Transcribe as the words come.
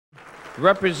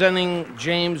Representing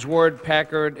James Ward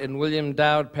Packard and William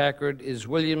Doud Packard is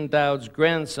William Dowd's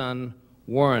grandson,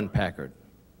 Warren Packard.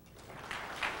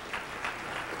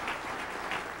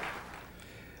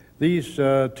 These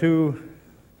two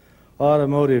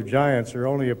automotive giants are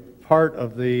only a part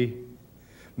of the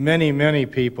many, many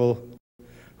people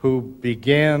who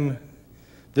began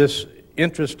this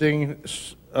interesting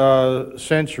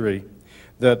century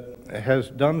that has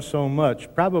done so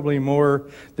much, probably more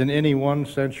than any one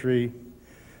century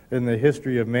in the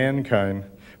history of mankind,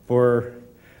 for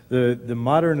the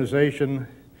modernization,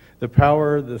 the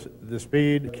power, the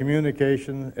speed,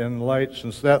 communication, and lights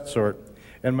and that sort.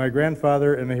 And my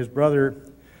grandfather and his brother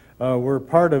were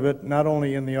part of it, not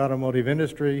only in the automotive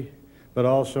industry, but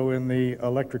also in the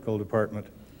electrical department.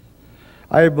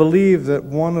 I believe that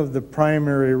one of the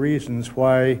primary reasons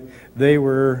why they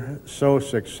were so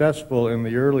successful in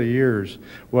the early years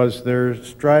was their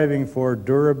striving for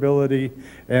durability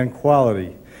and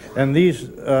quality. And these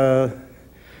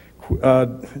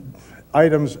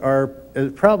items are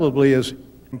probably as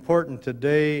important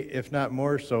today, if not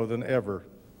more so than ever.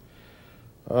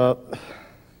 I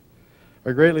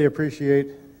greatly appreciate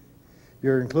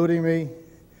your including me.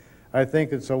 I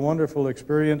think it's a wonderful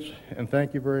experience, and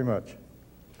thank you very much.